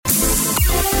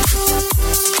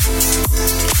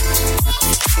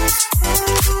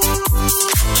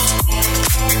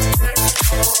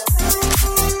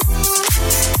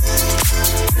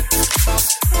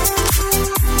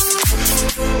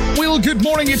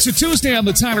morning. It's a Tuesday on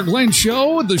the Tyler Glenn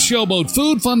Show, the show about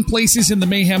food, fun places, and the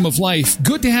mayhem of life.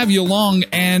 Good to have you along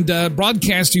and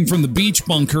broadcasting from the beach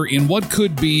bunker in what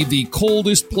could be the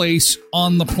coldest place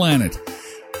on the planet.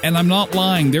 And I'm not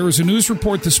lying. There is a news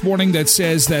report this morning that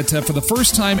says that for the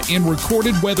first time in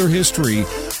recorded weather history,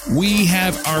 we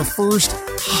have our first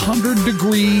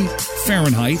 100-degree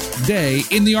Fahrenheit day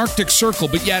in the Arctic Circle.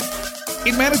 But yet,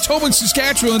 in Manitoba and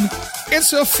Saskatchewan,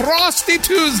 it's a frosty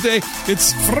Tuesday.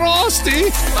 It's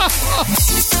frosty.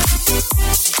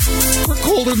 We're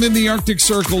colder than the Arctic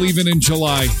Circle even in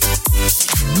July.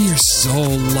 We're so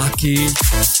lucky.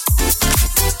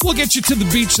 We'll get you to the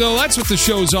beach, though. That's what the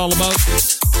show's all about.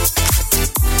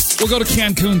 We'll go to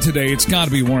Cancun today. It's got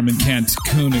to be warm in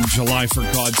Cancun in July, for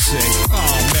God's sake.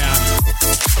 Oh,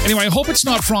 man. Anyway, I hope it's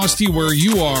not frosty where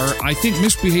you are. I think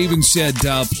Misbehaving said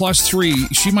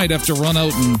 +3. She might have to run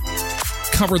out and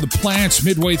cover the plants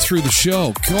midway through the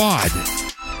show. God.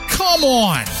 Come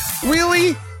on.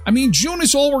 Really? I mean, June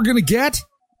is all we're going to get?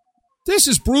 This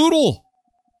is brutal.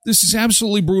 This is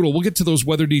absolutely brutal. We'll get to those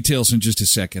weather details in just a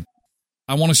second.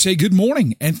 I want to say good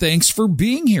morning and thanks for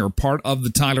being here, part of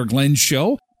the Tyler Glenn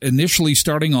Show. Initially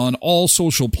starting on all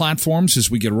social platforms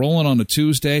as we get rolling on a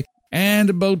Tuesday. And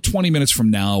about 20 minutes from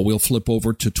now, we'll flip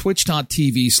over to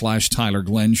twitch.tv/Tyler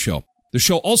Glenn Show. The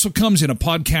show also comes in a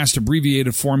podcast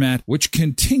abbreviated format, which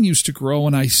continues to grow,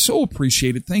 and I so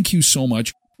appreciate it. Thank you so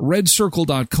much.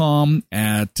 RedCircle.com,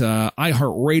 at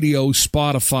iHeartRadio,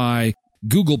 Spotify,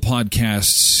 Google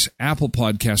Podcasts, Apple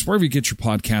Podcasts, wherever you get your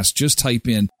podcasts, just type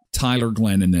in Tyler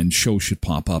Glenn, and then show should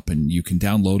pop up, and you can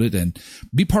download it and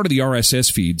be part of the RSS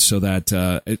feed so that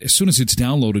as soon as it's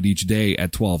downloaded each day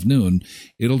at 12 noon,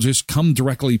 it'll just come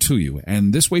directly to you.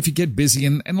 And this way, if you get busy,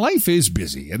 and life is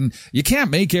busy, and you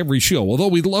can't make every show, although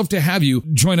we'd love to have you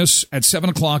join us at 7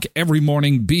 o'clock every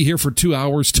morning, be here for 2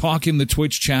 hours, talk in the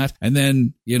Twitch chat, and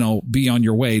then, be on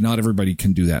your way. Not everybody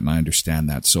can do that, and I understand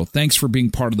that. So thanks for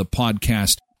being part of the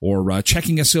podcast, or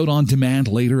checking us out on demand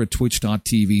later at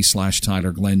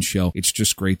twitch.tv/Tyler Glenn Show. It's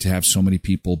just great to have so many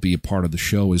people be a part of the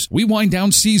show as we wind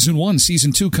down Season 1.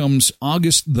 Season 2 comes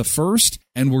August the 1st,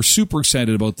 and we're super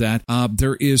excited about that.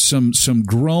 There is some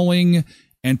growing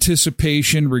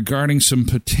anticipation regarding some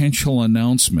potential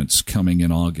announcements coming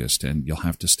in August, and you'll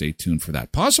have to stay tuned for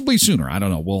that. Possibly sooner. I don't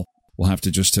know. We'll have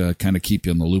to just kind of keep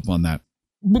you in the loop on that.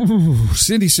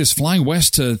 Cindy says flying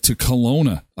west to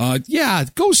Kelowna.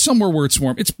 Go somewhere where it's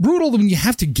warm. It's brutal when you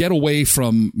have to get away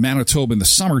from Manitoba in the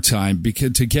summertime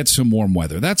to get some warm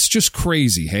weather. That's just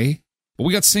crazy, hey? But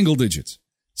we got single digits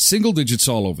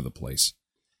all over the place,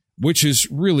 which is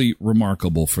really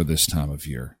remarkable for this time of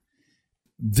year.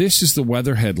 This is the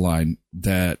weather headline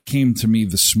that came to me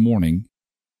this morning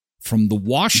from the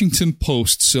Washington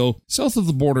Post. So south of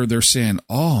the border, they're saying,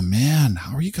 oh man,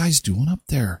 how are you guys doing up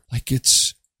there? Like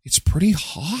it's pretty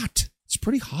hot. It's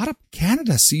pretty hot up.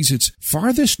 Canada sees its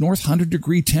farthest north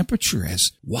 100-degree temperature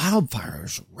as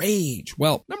wildfires rage.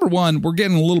 Well, number one, we're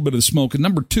getting a little bit of the smoke. And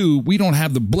number two, we don't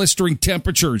have the blistering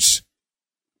temperatures.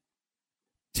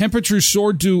 Temperatures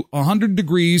soared to 100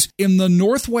 degrees in the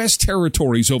Northwest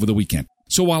Territories over the weekend.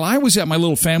 So while I was at my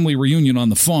little family reunion on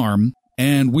the farm,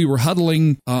 and we were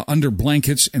huddling under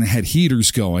blankets and had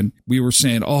heaters going, we were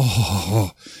saying,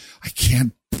 oh, I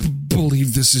can't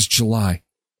believe this is July.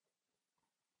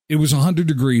 It was 100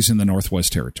 degrees in the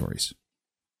Northwest Territories.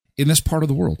 In this part of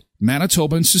the world,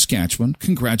 Manitoba and Saskatchewan,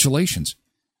 congratulations.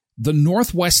 The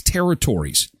Northwest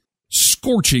Territories,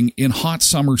 scorching in hot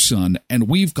summer sun, and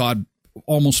we've got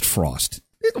almost frost.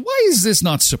 Why does this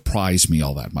not surprise me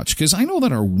all that much? Because I know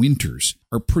that our winters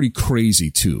are pretty crazy,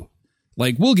 too.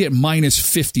 Like, we'll get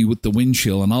 -50 with the wind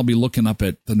chill, and I'll be looking up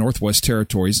at the Northwest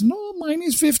Territories, and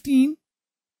 -15.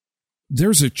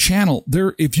 There's a channel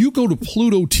there. If you go to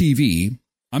Pluto TV,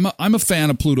 I'm a fan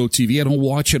of Pluto TV. I don't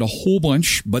watch it a whole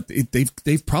bunch, but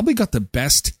they've probably got the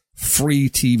best free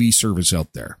TV service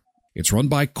out there. It's run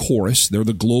by Chorus. They're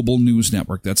the Global News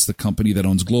Network. That's the company that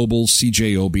owns Global,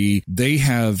 CJOB. They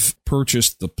have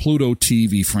purchased the Pluto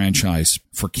TV franchise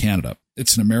for Canada.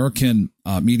 It's an American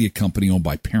media company owned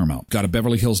by Paramount. Got a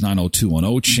Beverly Hills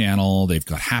 90210 channel. They've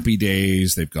got Happy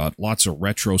Days. They've got lots of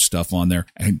retro stuff on there.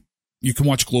 And you can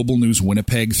watch Global News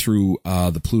Winnipeg through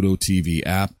the Pluto TV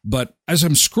app. But as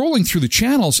I'm scrolling through the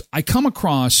channels, I come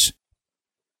across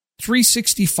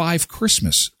 365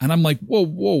 Christmas. And I'm like,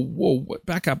 whoa,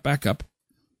 back up.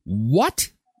 What?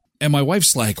 And my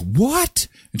wife's like, what?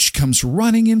 And she comes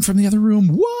running in from the other room.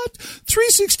 What?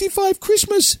 365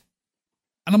 Christmas?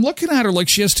 And I'm looking at her like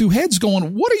she has two heads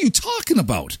going, what are you talking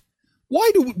about?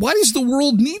 Why does the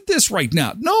world need this right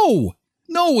now? No,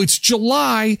 it's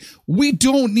July. We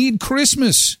don't need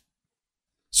Christmas.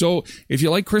 So if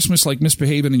you like Christmas like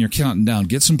misbehaving and you're counting down,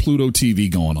 get some Pluto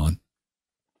TV going on.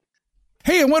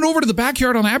 Hey, I went over to the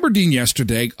backyard on Aberdeen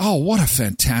yesterday. Oh, what a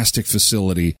fantastic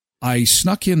facility. I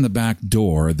snuck in the back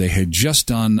door. They had just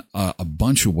done a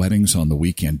bunch of weddings on the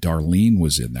weekend. Darlene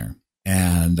was in there.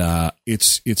 And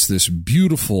it's this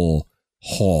beautiful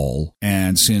hall.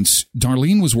 And since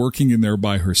Darlene was working in there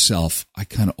by herself, I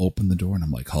kind of opened the door and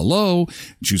I'm like, hello.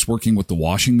 And she was working with the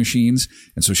washing machines.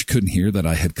 And so she couldn't hear that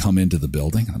I had come into the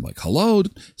building. And I'm like, hello,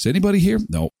 is anybody here?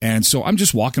 No. And so I'm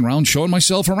just walking around showing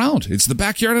myself around. It's the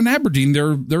backyard in Aberdeen.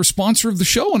 They're a sponsor of the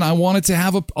show. And I wanted to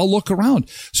have a look around.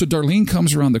 So Darlene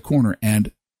comes around the corner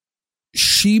and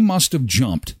she must have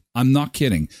jumped. I'm not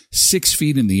kidding. 6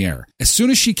 feet in the air. As soon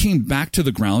as she came back to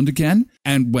the ground again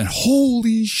and went,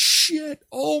 holy shit.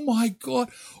 Oh my God.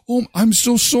 Oh, I'm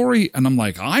so sorry. And I'm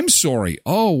like, I'm sorry.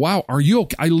 Oh, wow. Are you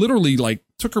okay? I literally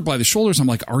took her by the shoulders. I'm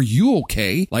like, are you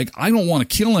okay? I don't want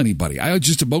to kill anybody. I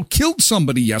just about killed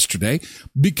somebody yesterday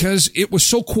because it was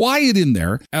so quiet in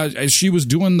there as she was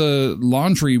doing the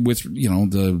laundry with,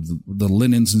 the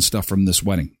linens and stuff from this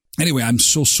wedding. Anyway, I'm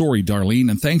so sorry,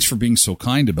 Darlene, and thanks for being so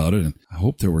kind about it. And I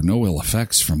hope there were no ill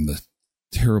effects from the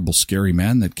terrible, scary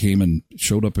man that came and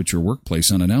showed up at your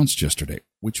workplace unannounced yesterday,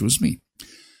 which was me.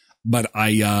 But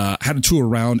I had a tour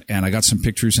around, and I got some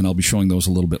pictures, and I'll be showing those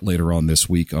a little bit later on this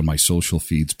week on my social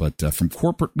feeds. But from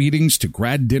corporate meetings to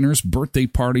grad dinners, birthday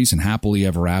parties, and happily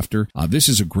ever after, this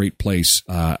is a great place,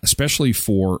 especially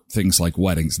for things like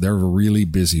weddings. They're really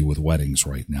busy with weddings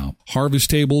right now. Harvest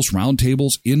tables, round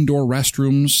tables, indoor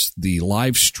restrooms, the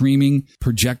live streaming,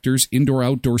 projectors,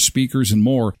 indoor-outdoor speakers, and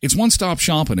more. It's one-stop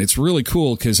shopping. It's really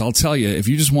cool because I'll tell you, if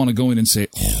you just want to go in and say,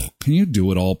 oh, can you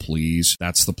do it all, please?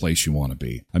 That's the place you want to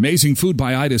be. Amazing food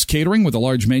by Ida's Catering with a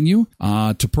large menu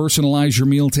to personalize your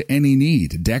meal to any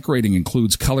need. Decorating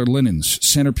includes colored linens,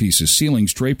 centerpieces,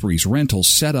 ceilings, draperies, rentals,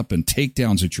 setup, and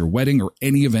takedowns at your wedding or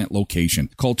any event location.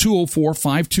 Call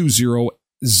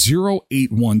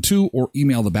 204-520-0812 or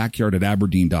email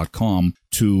thebackyard@aberdeen.com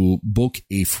to book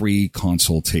a free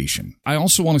consultation. I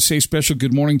also want to say special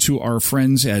good morning to our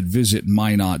friends at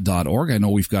visitminot.org. I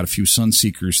know we've got a few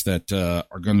Sunseekers that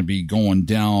are going to be going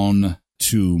down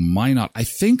to Minot. I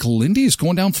think Lindy is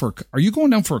going down are you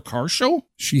going down for a car show?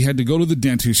 She had to go to the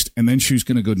dentist and then she's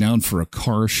going to go down for a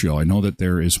car show. I know that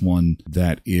there is one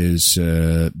that is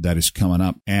coming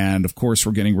up. And of course,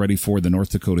 we're getting ready for the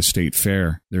North Dakota State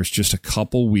Fair. There's just a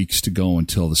couple weeks to go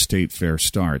until the State Fair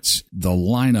starts. The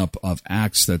lineup of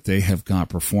acts that they have got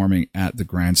performing at the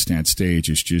grandstand stage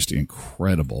is just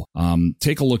incredible.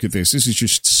 Take a look at this. This is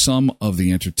just some of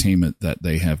the entertainment that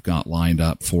they have got lined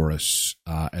up for us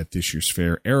at this year's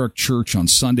fair. Eric Church on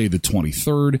Sunday the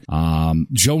 23rd.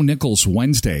 Joe Nichols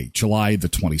Wednesday, July the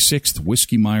 26th.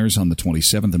 Whiskey Myers on the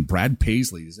 27th. And Brad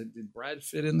Paisley. Did Brad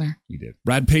fit in there? He did.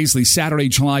 Brad Paisley, Saturday,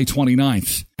 July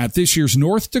 29th. At this year's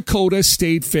North Dakota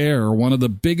State Fair, one of the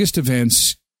biggest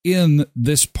events in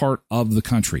this part of the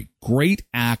country. Great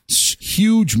acts,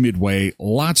 huge midway,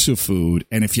 lots of food.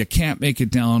 And if you can't make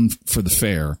it down for the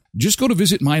fair, just go to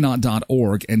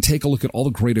visitminot.org and take a look at all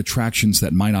the great attractions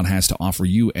that Minot has to offer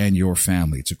you and your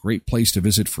family. It's a great place to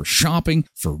visit for shopping,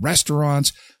 for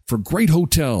restaurants, for great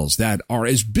hotels that are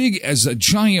as big as a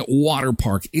giant water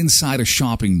park inside a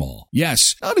shopping mall.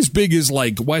 Yes, not as big as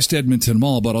like West Edmonton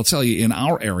Mall, but I'll tell you, in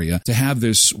our area, to have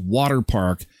this water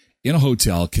park in a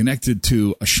hotel connected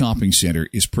to a shopping center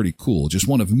is pretty cool. Just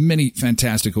one of many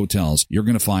fantastic hotels you're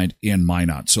going to find in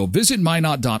Minot. So visit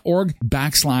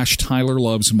minot.org/Tyler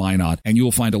Loves Minot, and you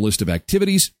will find a list of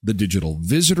activities, the digital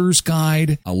visitors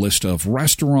guide, a list of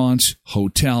restaurants,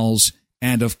 hotels,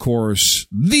 and of course,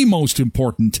 the most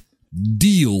important,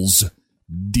 deals.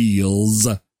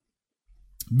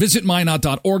 Visit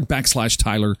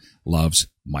minot.org/Tyler Loves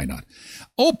Minot.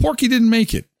 Oh, Porky didn't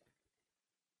make it.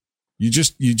 You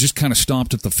just kind of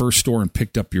stopped at the first store and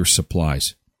picked up your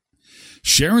supplies.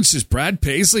 Sharon says, Brad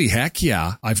Paisley, heck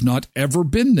yeah. I've not ever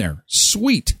been there.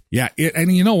 Sweet. Yeah,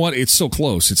 and you know what? It's so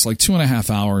close. It's like 2.5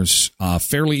 hours,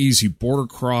 fairly easy border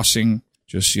crossing.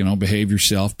 Just, behave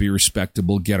yourself, be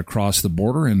respectable, get across the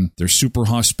border, and they're super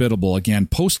hospitable. Again,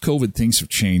 post-COVID, things have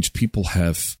changed.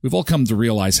 We've all come to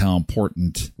realize how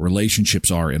important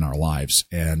relationships are in our lives,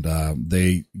 and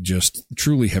they just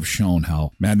truly have shown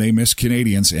how, man, they miss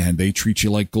Canadians, and they treat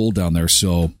you like gold down there.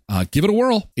 So give it a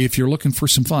whirl if you're looking for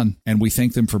some fun, and we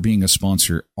thank them for being a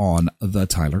sponsor on The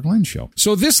Tyler Glenn Show.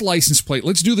 So this license plate,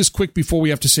 let's do this quick before we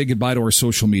have to say goodbye to our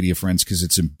social media friends, because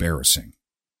it's embarrassing.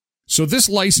 So this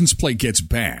license plate gets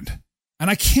banned, and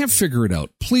I can't figure it out.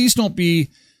 Please don't be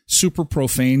super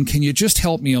profane. Can you just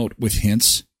help me out with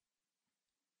hints?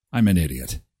 I'm an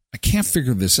idiot. I can't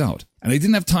figure this out. And I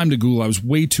didn't have time to Google. I was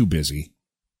way too busy.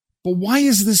 But why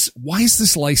is this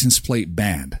license plate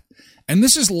banned? And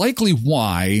this is likely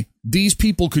why these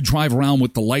people could drive around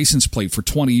with the license plate for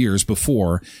 20 years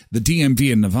before the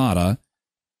DMV in Nevada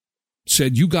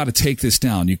said, you got to take this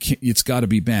down. It's got to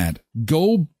be banned.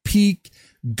 Go BK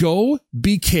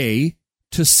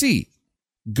to C.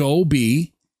 Go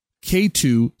BK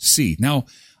to C. Now,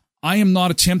 I am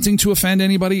not attempting to offend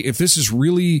anybody. If this is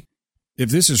really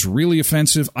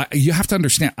offensive, you have to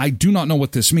understand, I do not know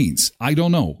what this means. I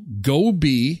don't know. Go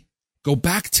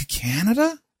back to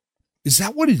Canada? Is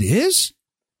that what it is?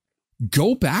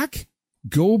 Go back?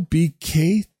 Go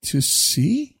BK to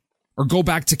C? Or go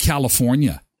back to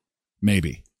California,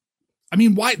 maybe. I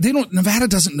mean, why? Nevada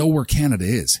doesn't know where Canada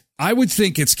is. I would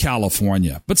think it's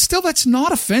California, but still, that's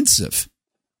not offensive.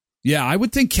 Yeah, I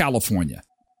would think California.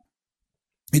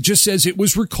 It just says it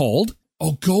was recalled.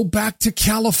 Oh, go back to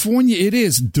California. It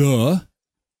is. Duh.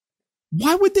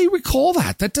 Why would they recall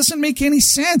that? That doesn't make any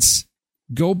sense.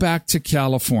 Go back to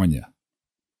California.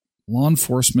 Law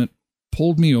enforcement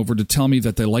pulled me over to tell me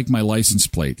that they like my license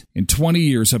plate. In 20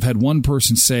 years, I've had one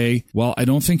person say, well, I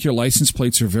don't think your license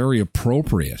plates are very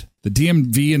appropriate. The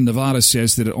DMV in Nevada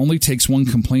says that it only takes one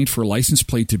complaint for a license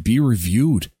plate to be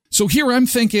reviewed. So here I'm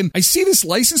thinking, I see this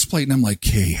license plate and I'm like,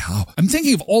 hey, how? I'm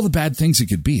thinking of all the bad things it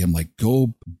could be. I'm like,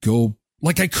 go.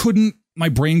 Like my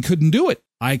brain couldn't do it.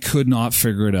 I could not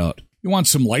figure it out. You want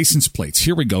some license plates?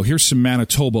 Here we go. Here's some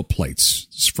Manitoba plates.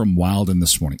 This is from Wilden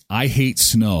this morning. I hate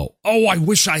snow. Oh, I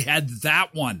wish I had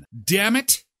that one. Damn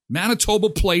it. Manitoba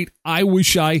plate. I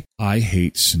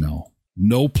hate snow.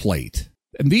 No plate.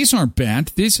 And these aren't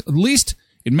banned. At least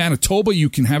in Manitoba,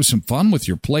 you can have some fun with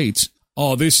your plates.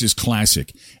 Oh, this is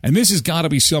classic. And this has got to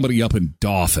be somebody up in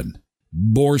Dauphin.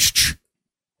 Borscht.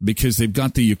 Because they've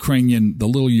got the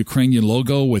little Ukrainian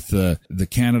logo with the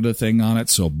Canada thing on it.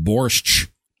 So Borscht.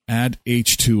 Add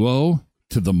H2O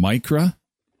to the Micra.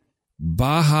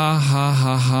 Baha ha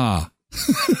ha ha.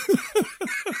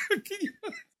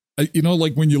 You know,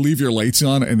 like when you leave your lights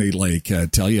on and they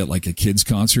tell you at like a kid's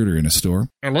concert or in a store.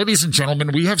 Ladies and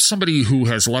gentlemen, we have somebody who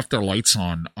has left their lights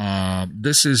on.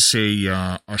 This is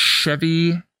a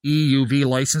Chevy EUV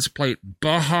license plate.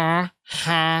 Baha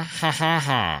ha ha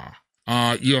ha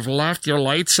ha. You have left your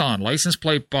lights on. License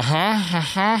plate. Baha ha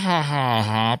ha ha ha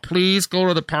ha. Please go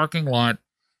to the parking lot.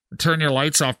 Turn your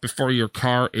lights off before your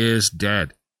car is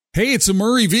dead. Hey, it's a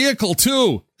Murray vehicle,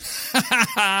 too.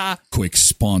 Quick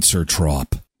sponsor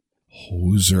drop.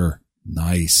 Hoser.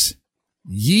 Nice.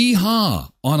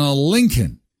 Yeehaw on a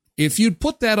Lincoln. If you'd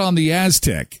put that on the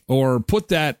Aztec or put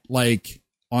that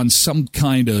on some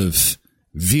kind of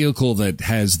vehicle that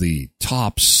has the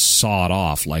top sawed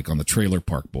off like on the Trailer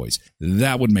Park Boys,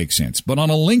 that would make sense. But on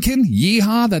a Lincoln,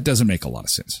 yeehaw, that doesn't make a lot of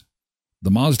sense.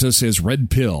 The Mazda says red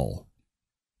pill.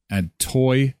 And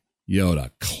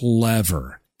Toyota.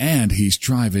 Clever. And he's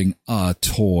driving a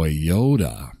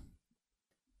Toyota.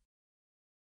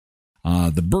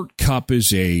 The Burt Cup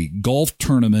is a golf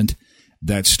tournament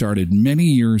that started many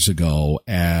years ago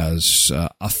as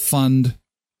a fund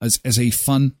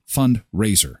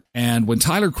fundraiser. And when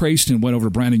Tyler Crayston went over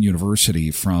to Brandon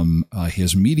University from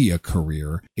his media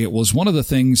career, it was one of the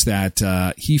things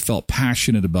that he felt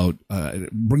passionate about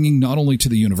bringing not only to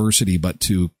the university, but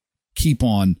to keep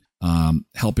on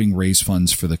helping raise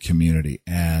funds for the community.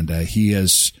 And he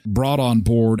has brought on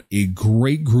board a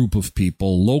great group of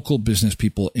people, local business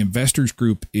people. Investors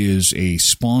Group is a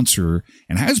sponsor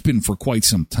and has been for quite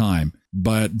some time,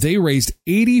 but they raised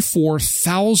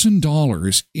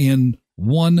 $84,000 in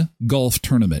one golf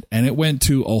tournament, and it went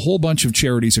to a whole bunch of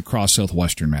charities across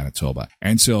southwestern Manitoba.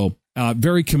 And so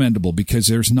very commendable, because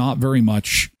there's not very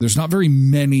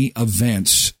many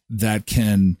events that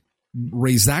can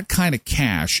raise that kind of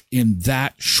cash in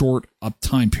that short a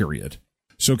time period.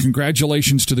 So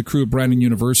congratulations to the crew at Brandon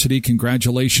University.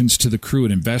 Congratulations to the crew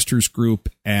at Investors Group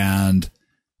and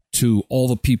to all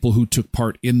the people who took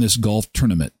part in this golf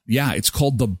tournament. Yeah, it's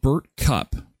called the Burt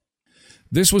Cup.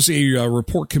 This was a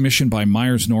report commissioned by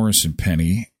Myers, Norris, and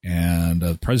Penny, and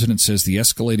the president says the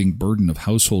escalating burden of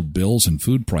household bills and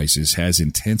food prices has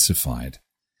intensified.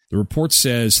 The report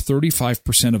says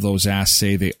 35% of those asked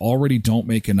say they already don't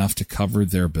make enough to cover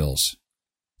their bills.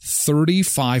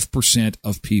 35%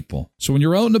 of people. So when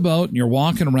you're out and about and you're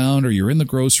walking around, or you're in the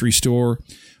grocery store,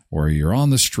 or you're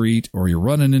on the street, or you're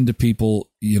running into people,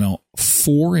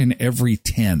 4 in every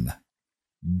 10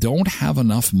 don't have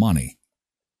enough money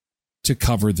to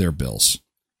cover their bills.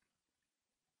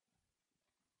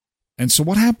 And so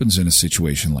what happens in a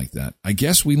situation like that? I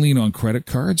guess we lean on credit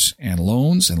cards and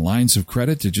loans and lines of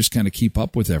credit to just kind of keep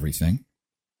up with everything.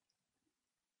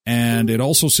 And it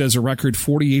also says a record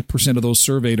 48% of those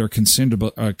surveyed are concerned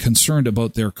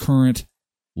about their current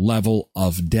level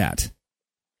of debt.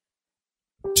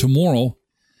 Tomorrow,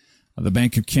 the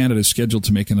Bank of Canada is scheduled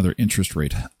to make another interest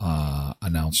rate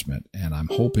announcement, and I'm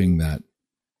hoping that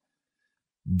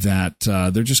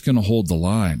they're just going to hold the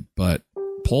line. But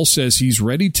Paul says he's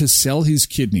ready to sell his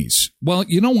kidneys. Well,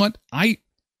 you know what?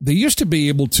 They used to be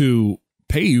able to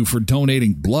pay you for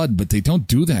donating blood, but they don't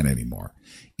do that anymore.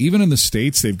 Even in the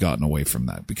States, they've gotten away from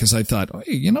that because I thought,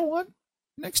 hey, you know what?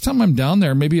 Next time I'm down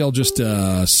there, maybe I'll just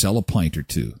sell a pint or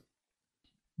two.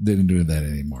 They didn't do that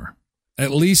anymore.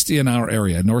 At least in our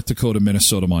area, North Dakota,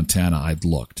 Minnesota, Montana, I'd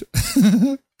looked.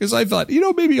 Because I thought,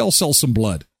 maybe I'll sell some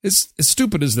blood. As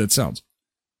stupid as that sounds.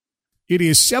 It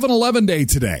is 7-Eleven Day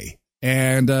today.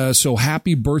 And so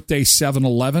happy birthday,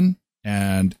 7-Eleven.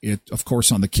 And it, of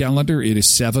course, on the calendar, it is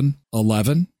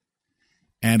 7-11.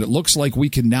 And it looks like we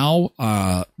can now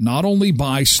not only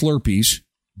buy Slurpees,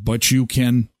 but you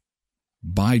can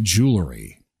buy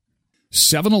jewelry.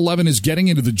 7-Eleven is getting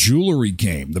into the jewelry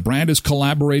game. The brand has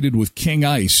collaborated with King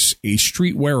Ice, a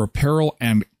streetwear apparel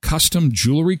and custom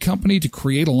jewelry company, to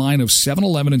create a line of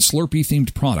 7-Eleven and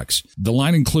Slurpee-themed products. The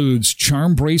line includes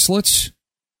charm bracelets,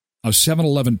 a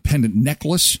 7-Eleven pendant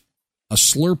necklace, a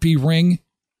Slurpee ring,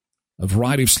 a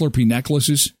variety of Slurpee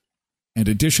necklaces, and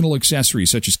additional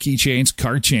accessories such as keychains,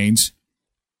 car chains,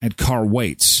 and car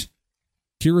weights.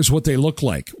 Here is what they look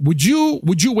like. Would you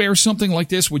wear something like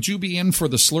this? Would you be in for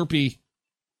the Slurpee?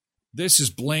 This is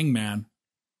bling, man.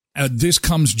 This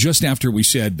comes just after we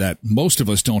said that most of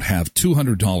us don't have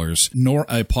 $200 nor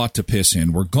a pot to piss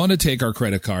in. We're going to take our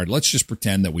credit card. Let's just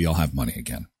pretend that we all have money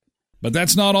again. But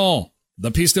that's not all.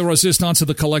 The piece de resistance of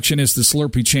the collection is the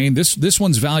Slurpee chain. This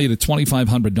one's valued at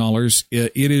 $2,500.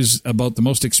 It is about the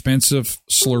most expensive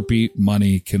Slurpee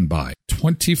money can buy.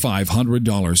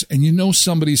 $2,500. And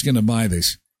somebody's going to buy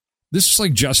this. This is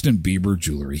like Justin Bieber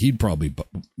jewelry. He'd probably,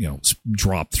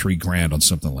 drop $3,000 on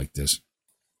something like this.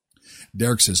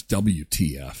 Derek says,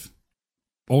 WTF.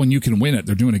 Oh, and you can win it.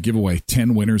 They're doing a giveaway.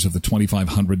 10 winners of the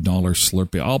 $2,500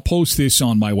 Slurpee. I'll post this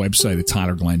on my website at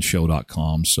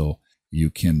TylerGlennShow.com, so you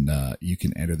can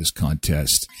enter this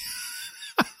contest.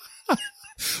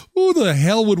 Who the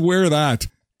hell would wear that?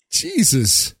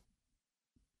 Jesus.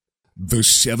 The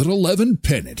 7-Eleven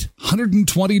pennant,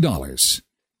 $120.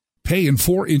 Pay in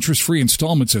 4 interest-free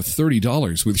installments of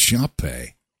 $30 with Shop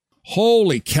Pay.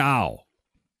 Holy cow.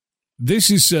 This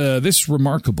is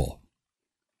remarkable.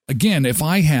 Again, if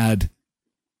I had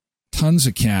tons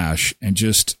of cash and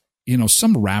just,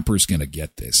 some rapper's going to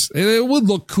get this. It would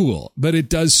look cool, but it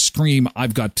does scream,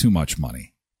 I've got too much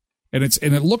money. And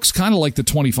it looks kind of like the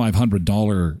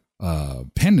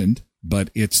 $2,500 pendant,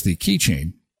 but it's the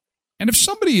keychain. And if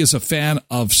somebody is a fan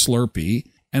of Slurpee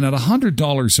and at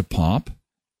 $100 a pop,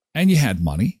 and you had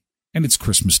money, and it's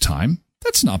Christmas time,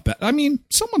 that's not bad. I mean,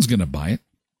 someone's going to buy it.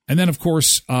 And then, of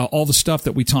course, all the stuff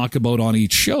that we talk about on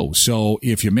each show. So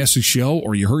if you miss a show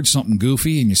or you heard something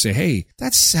goofy and you say, hey,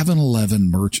 that's 7-Eleven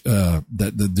merch,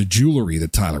 the jewelry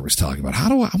that Tyler was talking about.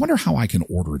 I wonder how I can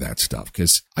order that stuff?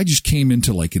 Because I just came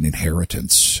into like an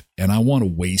inheritance and I want to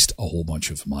waste a whole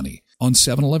bunch of money on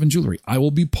 7-Eleven jewelry. I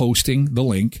will be posting the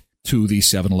link to the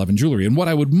 7-Eleven jewelry. And what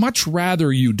I would much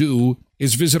rather you do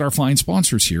is visit our fine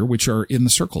sponsors here, which are in the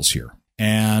circles here.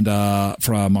 And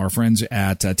from our friends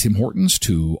at Tim Hortons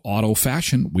to Auto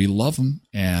Fashion, we love them.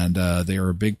 And they are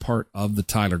a big part of the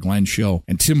Tyler Glenn Show.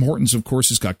 And Tim Hortons, of course,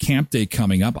 has got Camp Day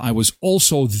coming up. I was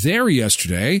also there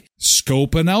yesterday,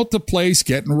 scoping out the place,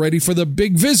 getting ready for the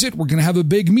big visit. We're going to have a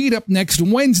big meetup next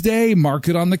Wednesday. Mark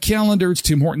it on the calendar. It's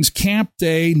Tim Hortons Camp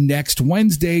Day next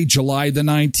Wednesday, July the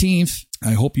 19th.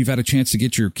 I hope you've had a chance to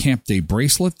get your Camp Day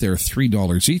bracelet. They're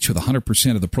 $3 each, with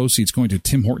 100% of the proceeds going to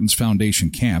Tim Hortons Foundation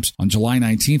Camps. On July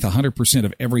 19th, 100%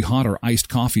 of every hot or iced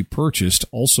coffee purchased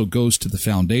also goes to the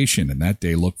foundation. And that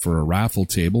day, look for a raffle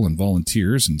table and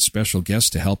volunteers and special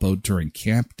guests to help out during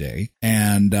Camp Day.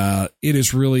 And it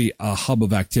is really a hub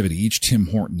of activity. Each Tim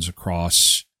Hortons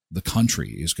across the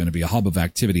country is going to be a hub of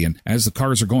activity. And as the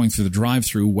cars are going through the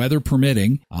drive-through, weather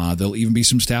permitting, there'll even be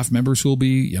some staff members who will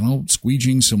be,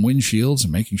 squeegeeing some windshields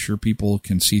and making sure people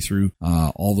can see through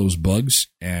all those bugs.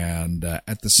 And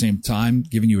at the same time,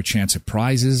 giving you a chance at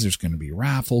prizes. There's going to be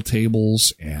raffle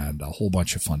tables and a whole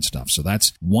bunch of fun stuff. So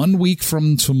that's 1 week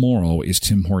from tomorrow is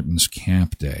Tim Hortons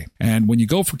Camp Day. And when you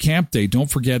go for Camp Day,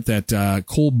 don't forget that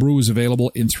cold brew is available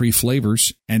in 3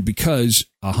 flavors. And because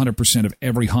 100% of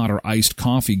every hot or iced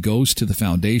coffee goes to the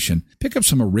foundation. Pick up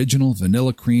some original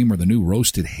vanilla cream or the new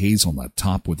roasted hazelnut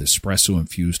topped with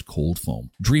espresso-infused cold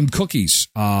foam. Dream cookies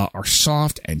are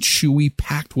soft and chewy,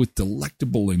 packed with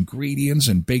delectable ingredients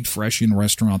and baked fresh in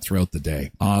restaurant throughout the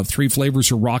day. 3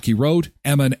 flavors are Rocky Road,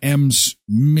 M&M's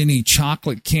mini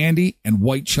chocolate candy, and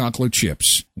white chocolate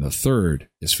chips. And the third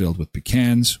is filled with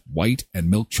pecans, white, and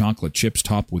milk chocolate chips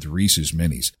topped with Reese's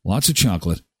Minis. Lots of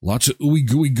chocolate, lots of ooey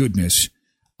gooey goodness.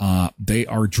 They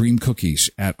are Dream Cookies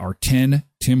at our 10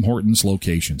 Tim Hortons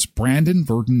locations: Brandon,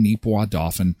 Verdon, Neepawa,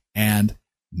 Dauphin, and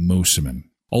Moosomin.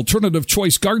 Alternative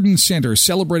Choice Garden Center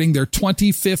celebrating their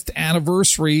 25th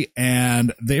anniversary,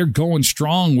 and they're going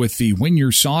strong with the Win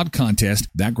Your Sod contest.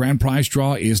 That grand prize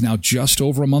draw is now just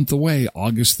over a month away,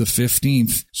 August the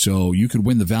 15th. So you could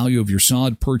win the value of your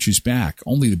sod purchase back.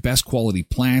 Only the best quality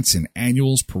plants and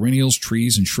annuals, perennials,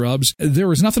 trees, and shrubs.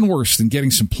 There is nothing worse than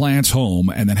getting some plants home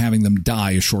and then having them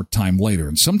die a short time later.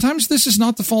 And sometimes this is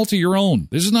not the fault of your own.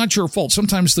 This is not your fault.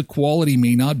 Sometimes the quality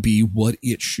may not be what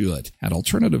it should. At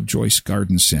Alternative Choice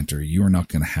Garden Center, you're not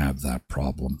going to have that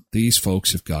problem. These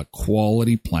folks have got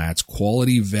quality plants,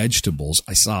 quality vegetables.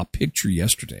 I saw a picture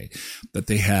yesterday that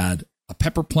they had a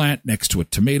pepper plant next to a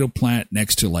tomato plant,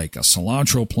 next to like a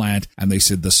cilantro plant, and they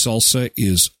said the salsa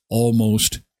is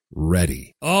almost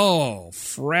ready. Oh,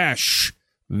 fresh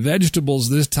vegetables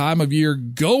this time of year.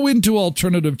 Go into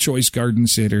Alternative Choice Garden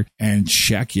Center and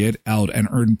check it out and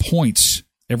earn points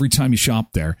every time you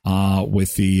shop there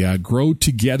with the Grow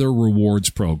Together Rewards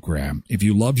program. If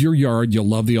you love your yard, you'll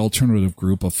love the Alternative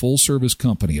Group, a full-service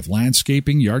company of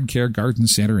landscaping, yard care, garden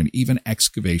center, and even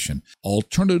excavation.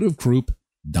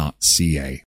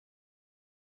 AlternativeGroup.ca.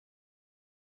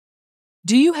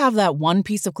 Do you have that one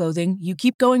piece of clothing you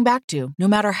keep going back to, no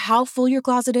matter how full your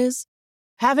closet is?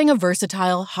 Having a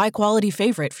versatile, high-quality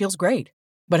favorite feels great,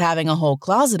 but having a whole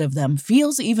closet of them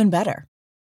feels even better.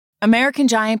 American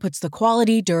Giant puts the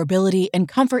quality, durability, and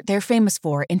comfort they're famous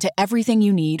for into everything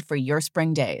you need for your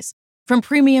spring days. From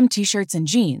premium t-shirts and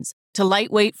jeans to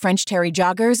lightweight French terry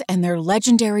joggers and their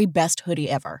legendary best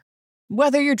hoodie ever.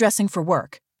 Whether you're dressing for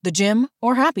work, the gym,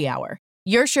 or happy hour,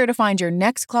 you're sure to find your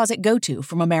next closet go-to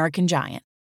from American Giant.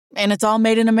 And it's all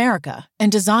made in America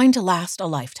and designed to last a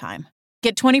lifetime.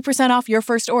 Get 20% off your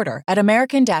first order at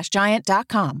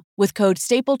american-giant.com with code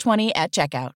STAPLE20 at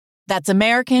checkout. That's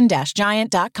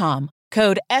american-giant.com,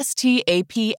 code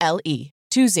STAPLE20.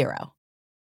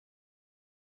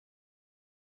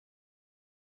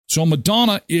 So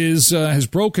Madonna has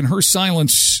broken her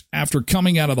silence after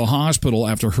coming out of the hospital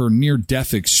after her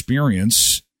near-death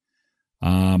experience.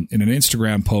 In an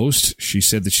Instagram post, she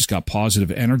said that she's got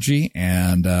positive energy,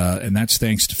 and that's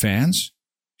thanks to fans.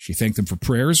 She thanked them for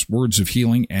prayers, words of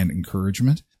healing, and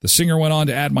encouragement. The singer went on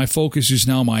to add, "My focus is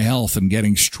now my health and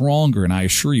getting stronger, and I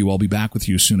assure you I'll be back with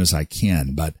you as soon as I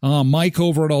can." But Mike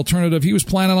over at Alternative, he was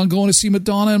planning on going to see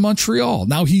Madonna in Montreal.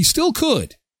 Now, he still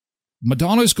could.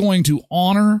 Madonna is going to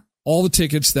honor all the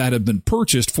tickets that have been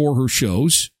purchased for her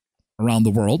shows around the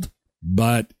world,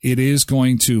 but it is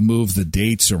going to move the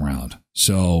dates around.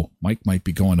 So Mike might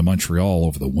be going to Montreal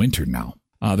over the winter now.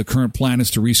 The current plan is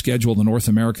to reschedule the North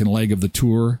American leg of the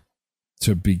tour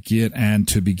to begin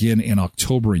in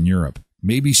October in Europe,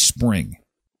 maybe spring.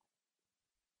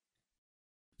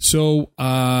 So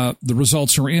the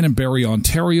results are in, and Barrie,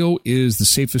 Ontario is the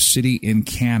safest city in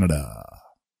Canada.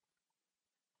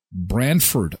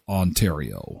 Brantford,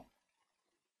 Ontario,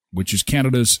 which is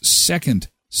Canada's second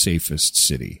safest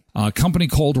city. A company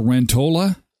called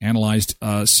Rentola analyzed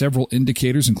several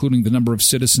indicators, including the number of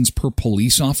citizens per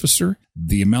police officer,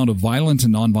 the amount of violent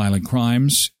and nonviolent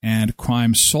crimes, and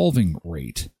crime-solving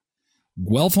rate.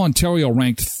 Guelph, Ontario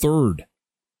ranked third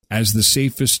as the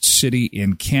safest city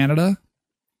in Canada,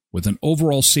 with an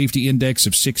overall safety index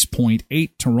of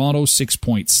 6.8, Toronto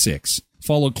 6.6.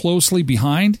 Followed closely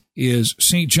behind is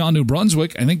St. John, New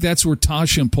Brunswick. I think that's where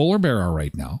Tasha and Polar Bear are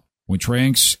right now, which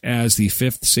ranks as the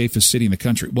fifth safest city in the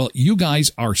country. Well, you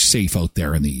guys are safe out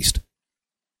there in the East.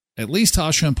 At least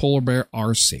Tasha and Polar Bear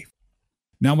are safe.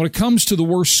 Now, when it comes to the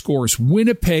worst scores,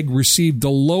 Winnipeg received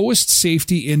the lowest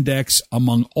safety index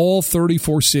among all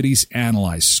 34 cities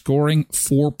analyzed, scoring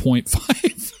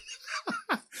 4.5.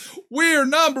 We're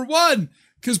number one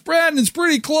because Brandon's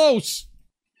pretty close.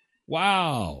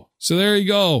 Wow. So there you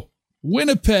go.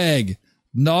 Winnipeg.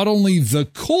 Not only the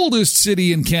coldest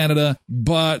city in Canada,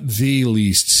 but the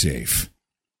least safe.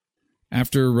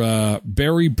 After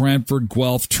Barrie, Brantford,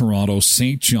 Guelph, Toronto,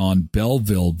 St. John,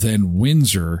 Belleville, then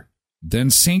Windsor, then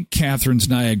St. Catharines,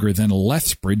 Niagara, then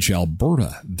Lethbridge,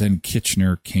 Alberta, then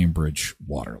Kitchener, Cambridge,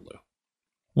 Waterloo.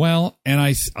 Well, and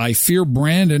I fear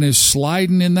Brandon is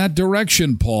sliding in that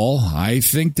direction, Paul. I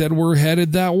think that we're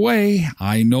headed that way.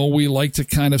 I know we like to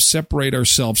kind of separate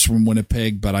ourselves from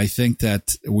Winnipeg, but I think that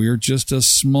we're just a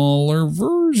smaller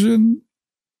version.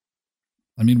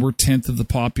 I mean, we're 10th of the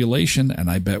population,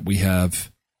 and I bet we have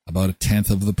about a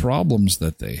 10th of the problems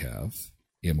that they have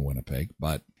in Winnipeg.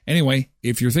 But anyway,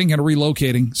 if you're thinking of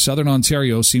relocating, Southern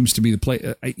Ontario seems to be the place.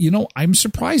 I'm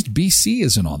surprised BC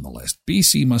isn't on the list.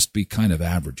 BC must be kind of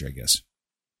average, I guess.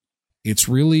 It's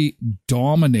really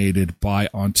dominated by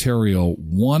Ontario,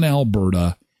 one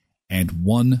Alberta, and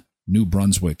one New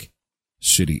Brunswick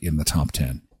city in the top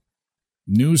 10.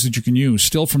 News that you can use.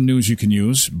 Still from news you can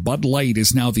use. Bud Light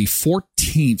is now the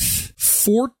 14th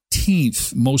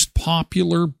most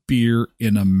popular beer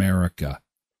in America.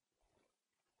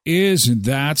 Isn't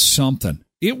that something?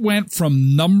 It went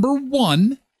from number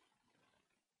 1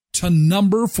 to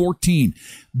number 14.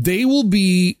 They will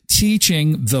be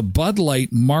teaching the Bud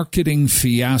Light marketing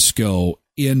fiasco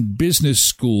in business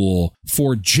school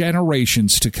for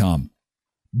generations to come.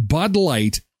 Bud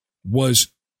Light was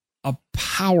a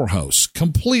powerhouse,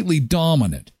 completely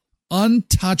dominant,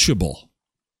 untouchable,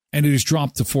 and it has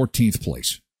dropped to 14th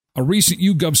place. A recent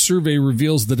YouGov survey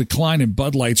reveals the decline in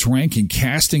Bud Light's ranking,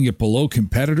 casting it below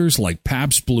competitors like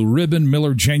Pabst Blue Ribbon,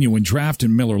 Miller Genuine Draft,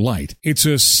 and Miller Lite. It's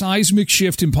a seismic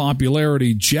shift in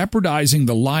popularity, jeopardizing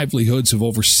the livelihoods of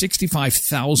over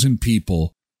 65,000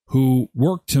 people who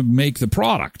work to make the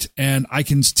product. And I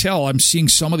can tell, I'm seeing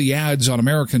some of the ads on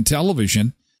American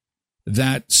television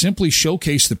that simply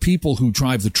showcase the people who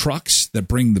drive the trucks that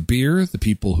bring the beer, the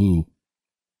people who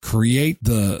create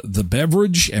the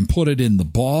beverage and put it in the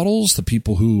bottles, the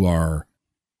people who are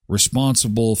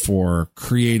responsible for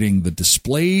creating the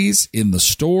displays in the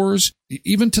stores,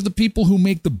 even to the people who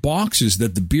make the boxes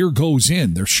that the beer goes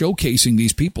in. They're showcasing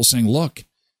these people saying, look,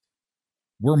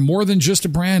 we're more than just a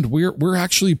brand. We're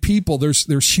actually people.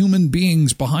 There's human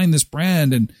beings behind this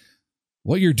brand. And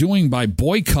what you're doing by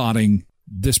boycotting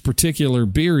this particular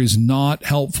beer is not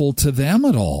helpful to them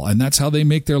at all. And that's how they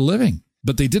make their living.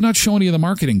 But they did not show any of the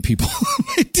marketing people.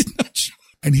 They did not show.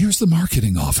 And here's the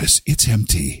marketing office. It's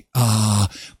empty.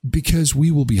 Because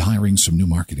we will be hiring some new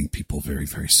marketing people very,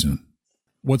 very soon.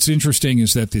 What's interesting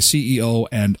is that the CEO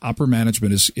and upper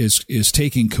management is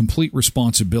taking complete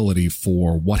responsibility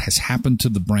for what has happened to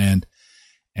the brand.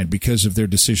 And because of their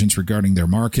decisions regarding their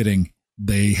marketing,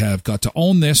 they have got to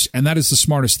own this. And that is the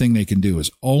smartest thing they can do, is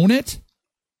own it.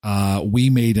 We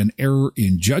made an error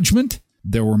in judgment.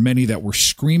 There were many that were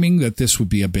screaming that this would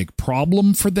be a big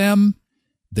problem for them.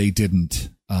 They didn't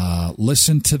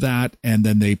listen to that, and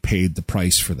then they paid the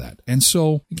price for that. And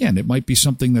so, again, it might be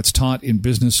something that's taught in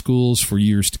business schools for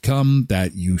years to come,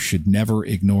 that you should never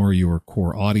ignore your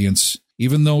core audience,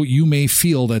 even though you may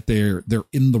feel that they're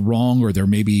in the wrong, or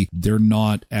they're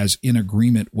not as in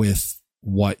agreement with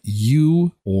what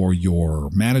you or your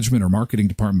management or marketing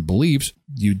department believes.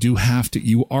 You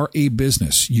are a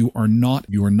business. You are not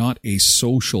a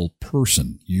social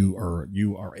person. You are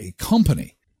a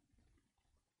company.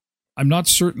 I'm not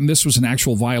certain this was an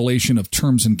actual violation of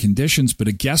terms and conditions, but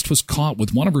a guest was caught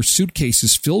with one of her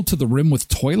suitcases filled to the rim with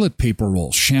toilet paper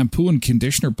rolls, shampoo, and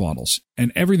conditioner bottles,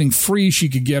 and everything free she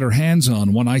could get her hands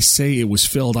on. When I say it was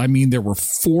filled, I mean there were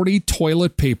 40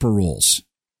 toilet paper rolls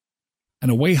and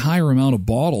a way higher amount of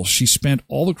bottles. She spent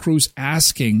all the cruise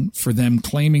asking for them,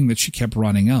 claiming that she kept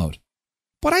running out.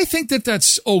 But I think that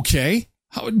that's okay.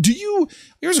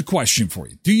 Here's a question for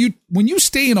you. When you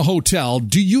stay in a hotel,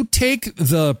 do you take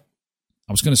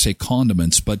I was going to say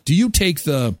condiments, but do you take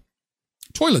the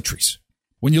toiletries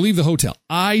when you leave the hotel?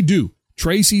 I do.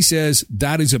 Tracy says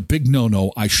that is a big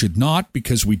no-no. I should not,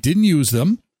 because we didn't use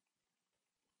them.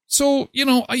 So,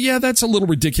 yeah, that's a little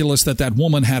ridiculous that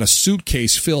woman had a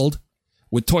suitcase filled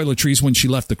with toiletries when she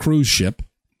left the cruise ship.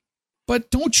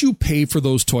 But don't you pay for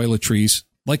those toiletries?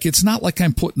 Like, it's not like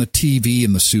I'm putting the TV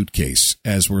in the suitcase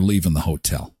as we're leaving the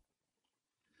hotel.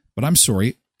 But I'm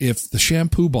sorry, if the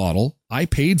shampoo bottle, I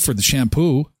paid for the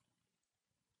shampoo,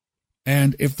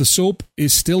 and if the soap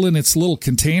is still in its little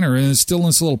container and it's still in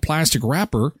its little plastic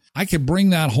wrapper, I could bring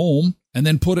that home and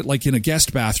then put it like in a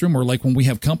guest bathroom, or like when we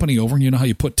have company over, and you know how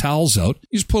you put towels out.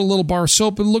 You just put a little bar of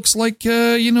soap. It looks like,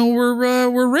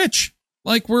 we're rich.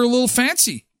 Like we're a little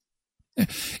fancy.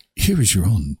 Here is your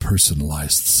own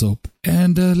personalized soap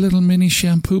and a little mini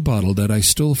shampoo bottle that I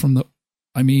stole from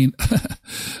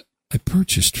I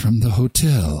purchased from the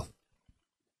hotel.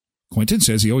 Quentin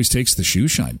says he always takes the shoe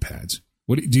shine pads.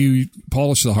 What do you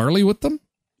polish the Harley with them?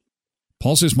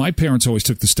 Paul says my parents always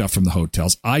took the stuff from the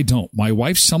hotels. I don't. My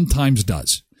wife sometimes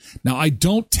does. Now, I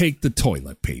don't take the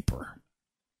toilet paper.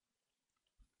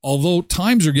 Although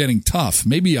times are getting tough,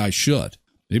 maybe I should.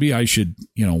 Maybe I should,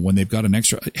 when they've got an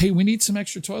extra, hey, we need some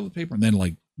extra toilet paper. And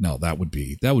then no, that would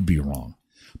be wrong.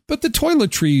 But the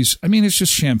toiletries, it's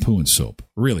just shampoo and soap,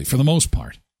 really, for the most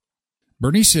part.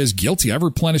 Bernie says, guilty. I've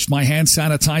replenished my hand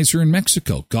sanitizer in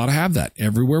Mexico. Got to have that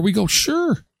everywhere we go.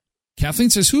 Sure. Kathleen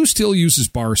says, who still uses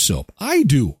bar soap? I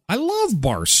do. I love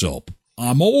bar soap.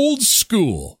 I'm old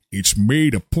school. It's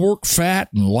made of pork fat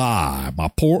and lye.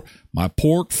 My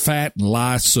pork fat and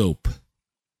lye soap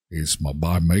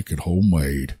I make it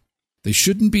homemade. They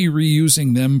shouldn't be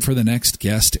reusing them for the next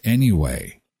guest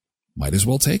anyway. Might as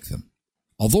well take them.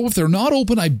 Although if they're not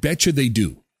open, I bet you they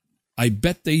do. I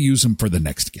bet they use them for the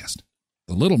next guest.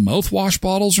 The little mouthwash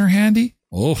bottles are handy.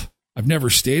 Oh, I've never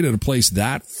stayed at a place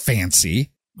that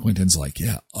fancy. Quentin's like,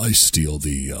 yeah, I steal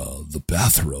the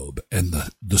bathrobe and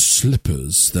the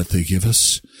slippers that they give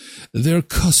us. They're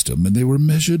custom and they were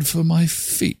measured for my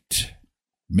feet.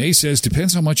 May says,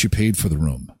 depends how much you paid for the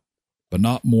room, but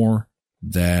not more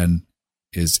than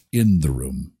is in the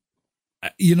room.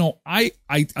 I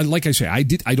like I say,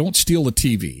 I don't steal the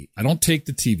TV. I don't take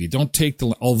the TV.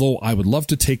 Although I would love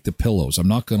to take the pillows. I'm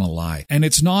not going to lie. And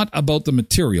it's not about the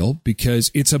material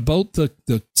because it's about the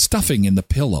stuffing in the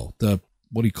pillow.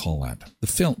 What do you call that? The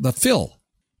fill.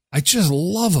 I just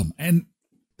love them. And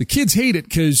the kids hate it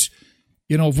because,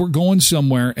 if we're going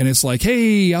somewhere and it's like,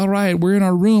 hey, all right, we're in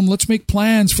our room. Let's make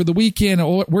plans for the weekend.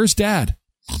 Oh, where's Dad?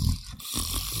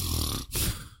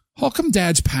 How come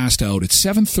Dad's passed out? It's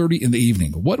 7:30 in the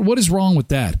evening. What is wrong with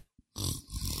Dad?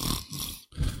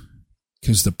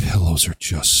 Because the pillows are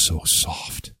just so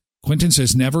soft. Quentin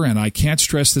says never, and I can't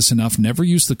stress this enough, never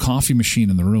use the coffee machine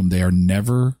in the room. They are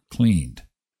never cleaned.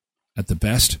 At the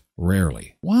best,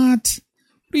 rarely. What?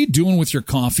 What are you doing with your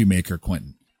coffee maker,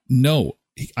 Quentin? No,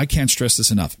 I can't stress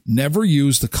this enough. Never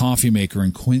use the coffee maker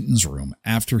in Quentin's room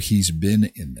after he's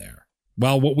been in there.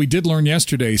 Well, what we did learn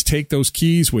yesterday is take those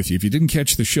keys with you. If you didn't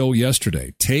catch the show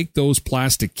yesterday, take those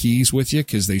plastic keys with you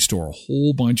because they store a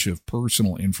whole bunch of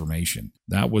personal information.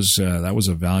 That was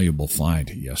a valuable find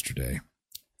yesterday.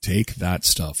 Take that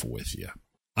stuff with you.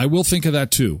 I will think of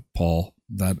that too, Paul.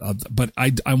 But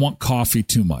I want coffee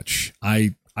too much.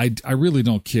 I really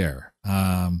don't care.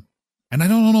 And I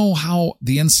don't know how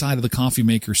the inside of the coffee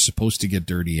maker is supposed to get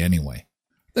dirty anyway.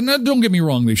 Then don't get me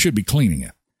wrong, they should be cleaning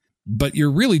it. But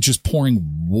you're really just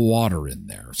pouring water in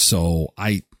there. So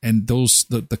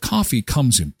the coffee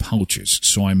comes in pouches.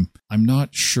 So I'm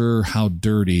not sure how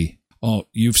dirty. Oh,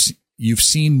 you've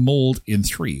seen mold in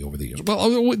 3 over the years.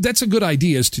 Well, that's a good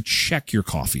idea, is to check your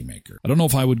coffee maker. I don't know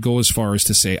if I would go as far as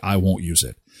to say I won't use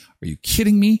it. Are you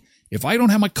kidding me? If I don't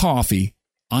have my coffee,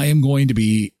 I am going to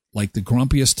be like the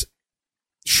grumpiest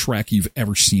Shrek you've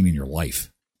ever seen in your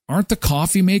life. Aren't the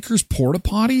coffee makers porta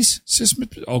potties?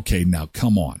 Okay, now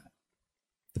come on.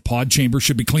 The pod chamber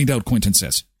should be cleaned out, Quentin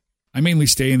says. I mainly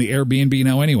stay in the Airbnb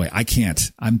now anyway. I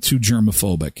can't. I'm too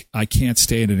germophobic. I can't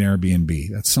stay in an Airbnb.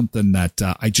 That's something that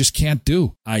I just can't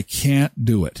do. I can't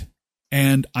do it.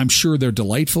 And I'm sure they're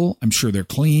delightful. I'm sure they're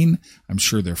clean. I'm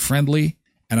sure they're friendly.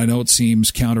 And I know it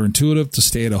seems counterintuitive to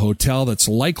stay at a hotel that's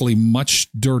likely much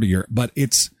dirtier, but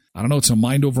it's a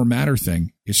mind over matter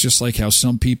thing. It's just like how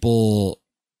some people,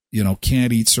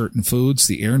 can't eat certain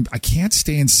foods. I can't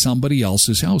stay in somebody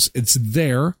else's house. It's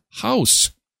their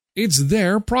house. It's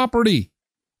their property.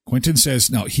 Quentin says,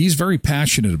 now he's very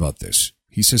passionate about this.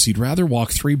 He says he'd rather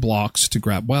walk 3 blocks to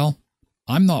grab,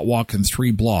 I'm not walking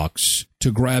 3 blocks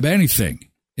to grab anything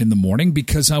in the morning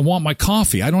because I want my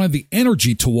coffee. I don't have the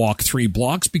energy to walk 3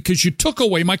 blocks because you took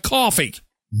away my coffee.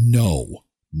 No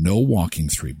walking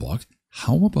 3 blocks.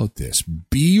 How about this?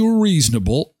 Be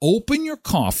reasonable. Open your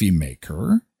coffee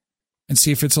maker and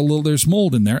see if there's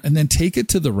mold in there, and then take it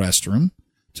to the restroom,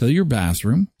 to your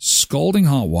bathroom, scalding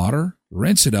hot water,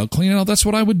 rinse it out, clean it out. That's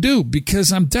what I would do because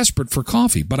I'm desperate for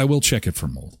coffee, but I will check it for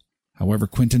mold. However,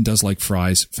 Quentin does like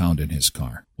fries found in his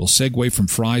car. We'll segue from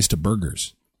fries to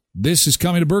burgers. This is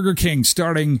coming to Burger King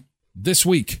starting this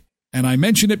week, and I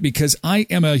mention it because I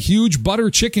am a huge butter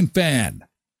chicken fan,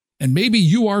 and maybe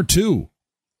you are too.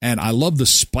 And I love the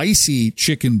spicy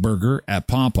chicken burger at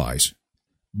Popeyes.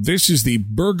 This is the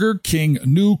Burger King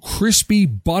new crispy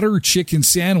butter chicken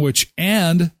sandwich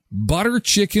and butter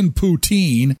chicken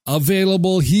poutine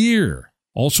available here.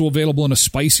 Also available in a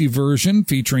spicy version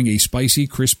featuring a spicy,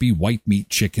 crispy white meat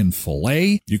chicken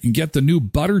filet. You can get the new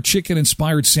butter chicken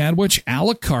inspired sandwich a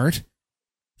la carte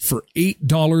for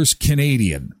 $8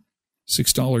 Canadian,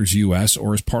 $6 US,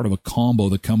 or as part of a combo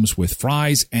that comes with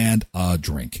fries and a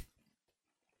drink.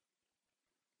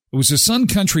 It was a Sun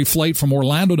Country flight from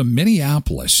Orlando to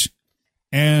Minneapolis,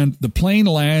 and the plane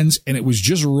lands, and it was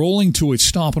just rolling to its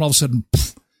stop, and all of a sudden,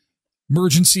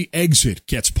 emergency exit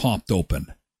gets popped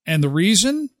open. And the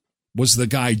reason? Was the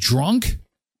guy drunk?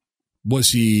 Was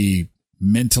he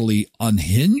mentally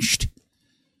unhinged?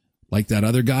 Like that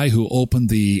other guy who opened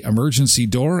the emergency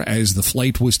door as the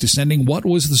flight was descending? What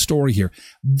was the story here?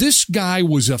 This guy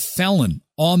was a felon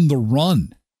on the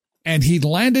run, and he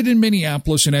landed in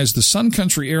Minneapolis, and as the Sun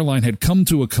Country airline had come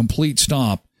to a complete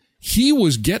stop, he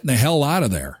was getting the hell out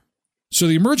of there. So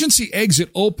the emergency exit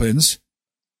opens.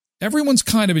 Everyone's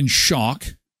kind of in shock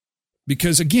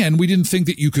because, again, we didn't think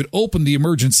that you could open the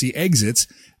emergency exits.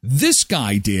 This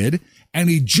guy did. And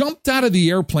he jumped out of the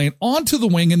airplane onto the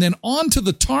wing and then onto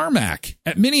the tarmac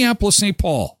at Minneapolis, St.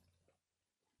 Paul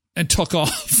and took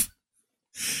off.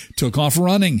 Took off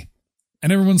running.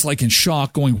 And everyone's like in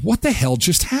shock going, what the hell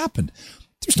just happened?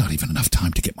 There's not even enough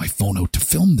time to get my phone out to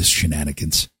film this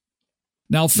shenanigans.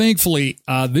 Now, thankfully,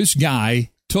 this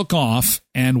guy took off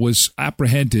and was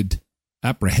apprehended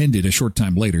a short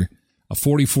time later. A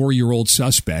 44-year-old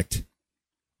suspect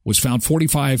was found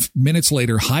 45 minutes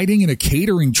later hiding in a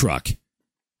catering truck.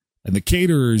 And the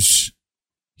caterers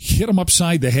hit him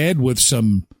upside the head with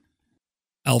some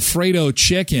Alfredo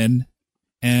chicken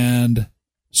and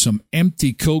some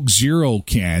empty Coke Zero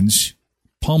cans,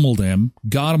 pummeled him,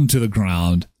 got him to the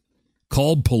ground,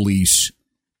 called police,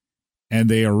 and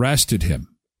they arrested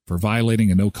him for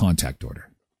violating a no-contact order.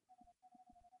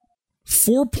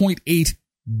 4.8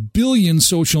 billion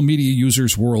social media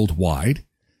users worldwide.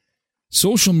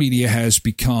 Social media has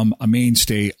become a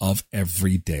mainstay of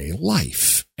everyday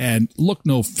life. And look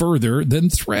no further than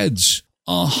Threads.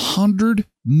 100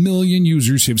 million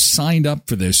users have signed up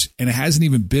for this, and it hasn't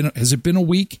even been, has it been a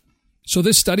week? So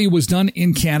this study was done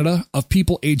in Canada of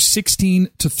people aged 16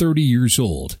 to 30 years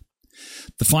old.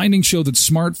 The findings show that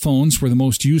smartphones were the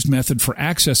most used method for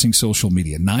accessing social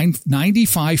media.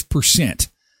 95%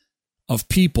 of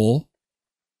people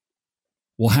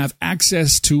will have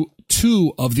access to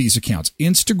two of these accounts,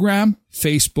 Instagram,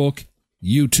 Facebook,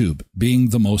 YouTube being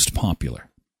the most popular.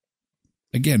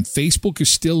 Again, Facebook is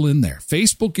still in there.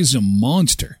 Facebook is a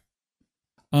monster.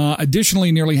 Additionally,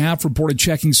 nearly half reported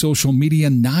checking social media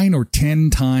 9 or 10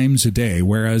 times a day,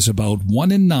 whereas about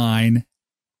 1 in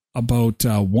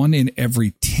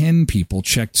every 10 people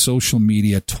checked social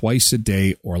media twice a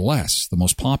day or less. The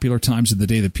most popular times of the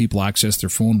day that people accessed their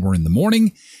phone were in the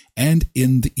morning and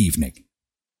in the evening.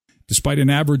 Despite an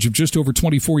average of just over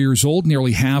 24 years old,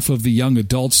 nearly half of the young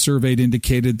adults surveyed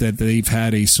indicated that they've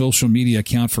had a social media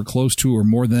account for close to or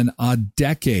more than a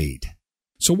decade.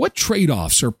 So what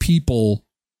trade-offs are people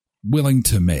willing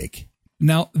to make?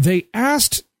 Now, they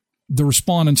asked the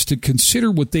respondents to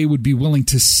consider what they would be willing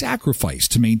to sacrifice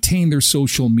to maintain their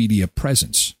social media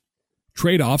presence.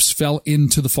 Trade-offs fell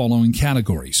into the following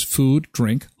categories: food,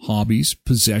 drink, hobbies,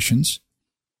 possessions,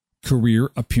 career,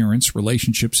 appearance,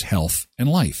 relationships, health, and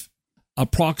life.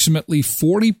 Approximately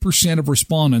 40% of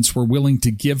respondents were willing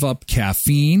to give up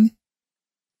caffeine,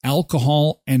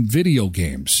 alcohol, and video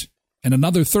games. And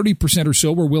another 30% or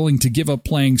so were willing to give up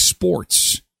playing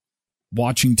sports,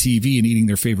 watching TV, and eating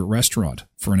their favorite restaurant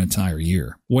for an entire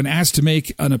year. When asked to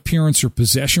make an appearance or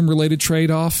possession-related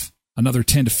trade-off, another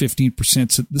 10 to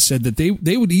 15% said that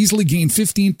they would easily gain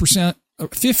 15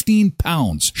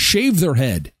 pounds, shave their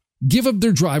head, give up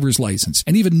their driver's license,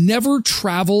 and even never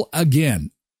travel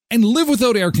again, and live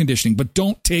without air conditioning, but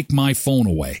don't take my phone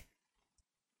away.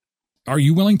 Are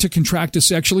you willing to contract a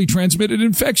sexually transmitted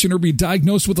infection or be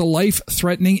diagnosed with a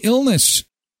life-threatening illness?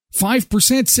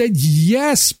 5% said,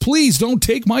 yes, please don't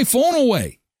take my phone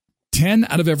away. 10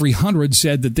 out of every 100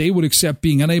 said that they would accept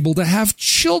being unable to have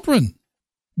children,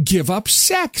 give up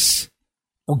sex,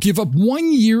 or give up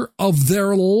 1 year of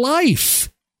their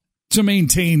life to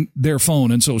maintain their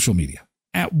phone and social media.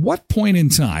 At what point in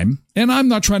time, and I'm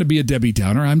not trying to be a Debbie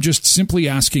Downer, I'm just simply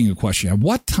asking a question. At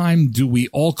what time do we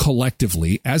all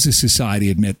collectively, as a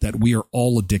society, admit that we are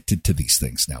all addicted to these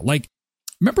things now? Like,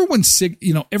 remember when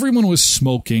everyone was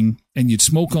smoking, and you'd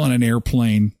smoke on an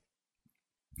airplane,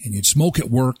 and you'd smoke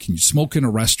at work, and you'd smoke in a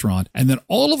restaurant, and then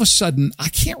all of a sudden, I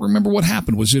can't remember what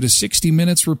happened. Was it a 60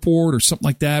 Minutes report or something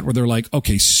like that, where they're like,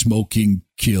 okay, smoking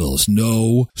kills,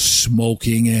 no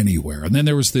smoking anywhere. And then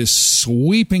there was this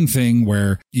sweeping thing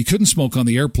where you couldn't smoke on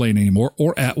the airplane anymore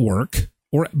or at work.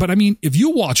 But I mean, if you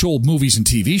watch old movies and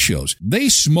TV shows, they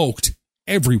smoked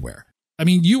everywhere. I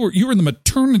mean, you were in the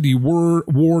maternity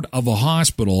ward of a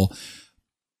hospital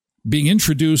being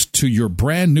introduced to your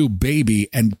brand new baby,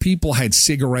 and people had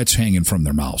cigarettes hanging from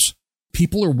their mouths.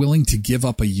 People are willing to give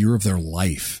up a year of their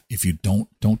life if you don't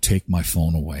take my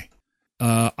phone away.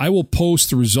 I will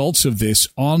post the results of this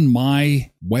on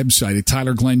my website at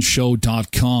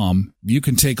tylerglenshow.com. You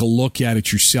can take a look at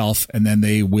it yourself, and then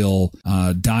they will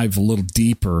dive a little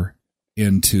deeper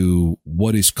into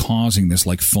what is causing this,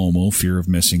 like FOMO, fear of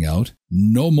missing out,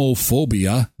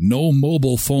 nomophobia, no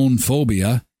mobile phone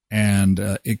phobia, and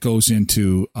it goes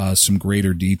into some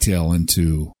greater detail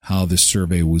into how this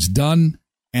survey was done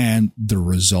and the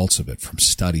results of it from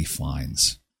study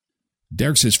finds.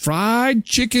 Derek says, fried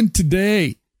chicken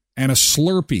today and a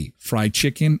Slurpee. Fried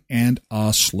chicken and a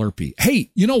Slurpee.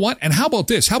 Hey, you know what? And how about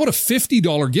this? How about a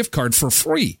 $50 gift card for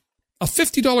free? A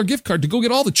 $50 gift card to go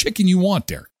get all the chicken you want,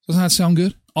 Derek. Doesn't that sound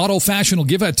good? Auto Fashion will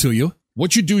give that to you.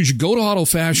 What you do is you go to Auto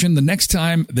Fashion the next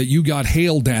time that you got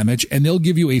hail damage, and they'll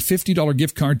give you a $50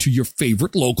 gift card to your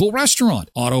favorite local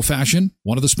restaurant. Auto Fashion,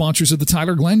 one of the sponsors of the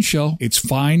Tyler Glenn Show. It's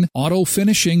fine auto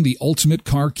finishing, the ultimate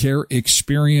car care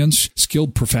experience.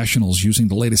 Skilled professionals using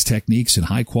the latest techniques and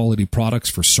high-quality products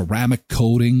for ceramic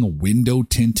coating, window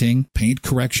tinting, paint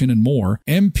correction, and more.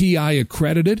 MPI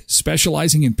accredited,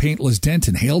 specializing in paintless dent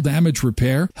and hail damage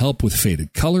repair. Help with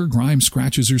faded color, grime,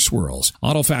 scratches, or swirls.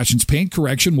 Auto Fashion's paint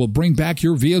correction will bring back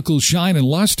your vehicle's shine and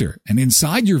luster. And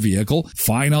inside your vehicle,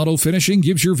 fine auto finishing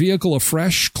gives your vehicle a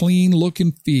fresh, clean look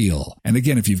and feel. And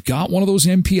again, if you've got one of those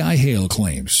MPI hail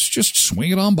claims, just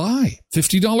swing it on by.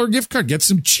 $50 gift card, get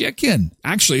some chicken.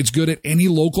 Actually, it's good at any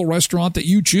local restaurant that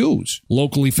you choose.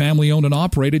 Locally family owned and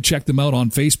operated. Check them out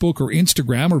on Facebook or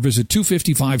Instagram or visit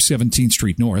 255 17th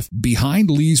Street North behind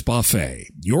Lee's Buffet.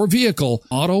 Your vehicle,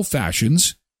 Auto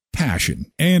Fashion's passion.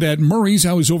 And at Murray's,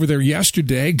 I was over there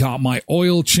yesterday, got my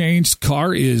oil changed.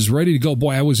 Car is ready to go.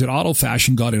 Boy, I was at Auto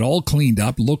Fashion, got it all cleaned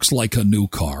up. Looks like a new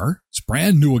car. It's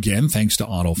brand new again, thanks to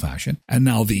Auto Fashion. And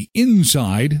now the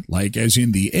inside, like as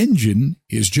in the engine,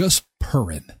 is just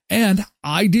purring. And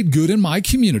I did good in my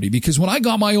community because when I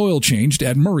got my oil changed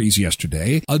at Murray's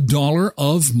yesterday, $1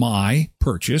 of my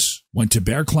purchase went to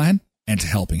Bear Clan and to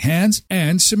Helping Hands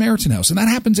and Samaritan House. And that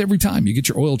happens every time you get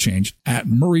your oil changed at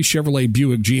Murray Chevrolet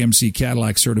Buick GMC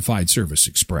Cadillac Certified Service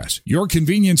Express. Your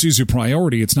convenience is a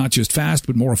priority. It's not just fast,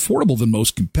 but more affordable than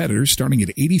most competitors, starting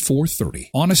at $84.30.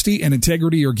 Honesty and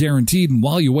integrity are guaranteed, and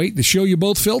while you wait, they show you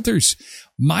both filters.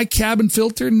 My cabin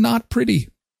filter, not pretty.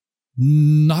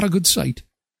 Not a good sight.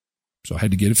 So I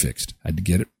had to get it fixed. I had to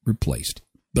get it replaced.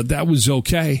 But that was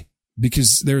okay,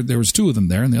 because there was two of them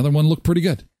there, and the other one looked pretty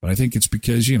good. But I think it's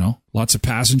because, lots of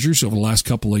passengers over the last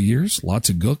couple of years, lots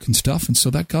of gook and stuff, and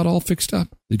so that got all fixed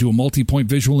up. They do a multi-point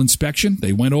visual inspection.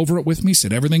 They went over it with me,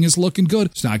 said everything is looking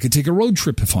good. So now I could take a road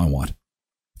trip if I want,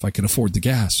 if I can afford the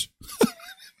gas.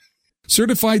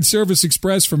 Certified Service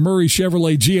Express from Murray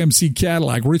Chevrolet GMC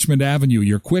Cadillac, Richmond Avenue,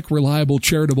 your quick, reliable,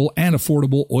 charitable, and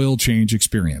affordable oil change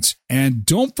experience. And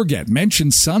don't forget, mention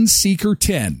Sunseeker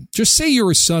 10. Just say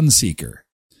you're a Sunseeker.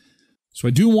 So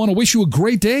I do want to wish you a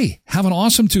great day. Have an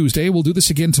awesome Tuesday. We'll do this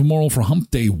again tomorrow for Hump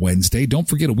Day Wednesday. Don't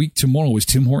forget, a week tomorrow is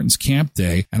Tim Hortons Camp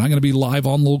Day, and I'm going to be live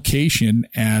on location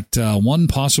at one,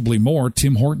 possibly more,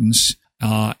 Tim Hortons,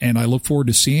 and I look forward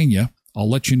to seeing you. I'll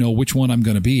let you know which one I'm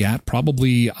going to be at,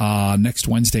 probably next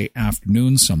Wednesday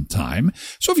afternoon sometime.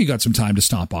 So if you got some time to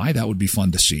stop by, that would be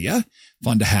fun to see you.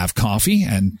 Fun to have coffee,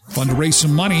 and fun to raise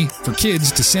some money for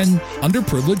kids to send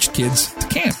underprivileged kids to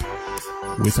camp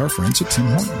with our friends at Tim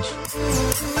Hortons.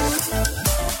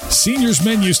 Seniors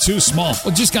menu's too small.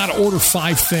 Well, just got to order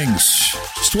 5 things.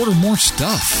 Just order more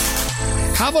stuff.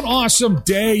 Have an awesome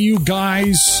day, you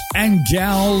guys and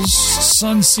gals,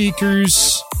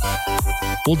 Sunseekers.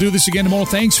 We'll do this again tomorrow.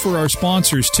 Thanks for our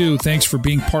sponsors, too. Thanks for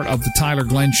being part of the Tyler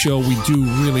Glenn Show. We do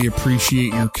really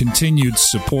appreciate your continued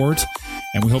support,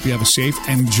 and we hope you have a safe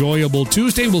and enjoyable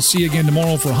Tuesday. We'll see you again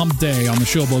tomorrow for Hump Day on the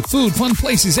show about food, fun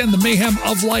places, and the mayhem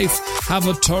of life. Have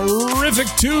a terrific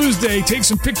Tuesday. Take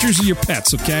some pictures of your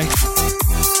pets, okay?